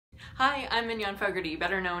Hi, I'm Mignon Fogarty,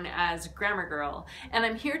 better known as Grammar Girl, and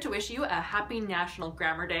I'm here to wish you a happy National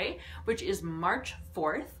Grammar Day, which is March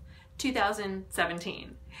 4th,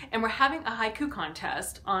 2017. And we're having a haiku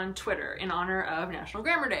contest on Twitter in honor of National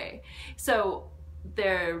Grammar Day. So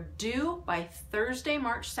they're due by Thursday,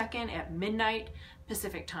 March 2nd at midnight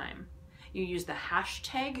Pacific time. You use the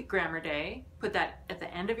hashtag Grammar Day, put that at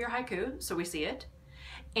the end of your haiku so we see it,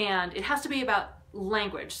 and it has to be about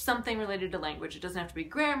language, something related to language. It doesn't have to be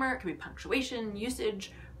grammar, it can be punctuation,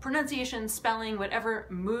 usage, pronunciation, spelling, whatever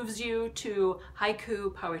moves you to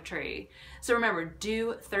haiku poetry. So remember,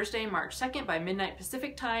 due Thursday, March 2nd by midnight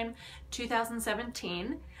Pacific time,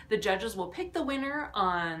 2017. The judges will pick the winner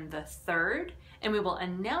on the 3rd, and we will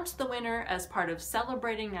announce the winner as part of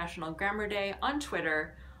celebrating National Grammar Day on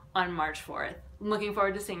Twitter on March 4th. I'm looking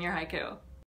forward to seeing your haiku.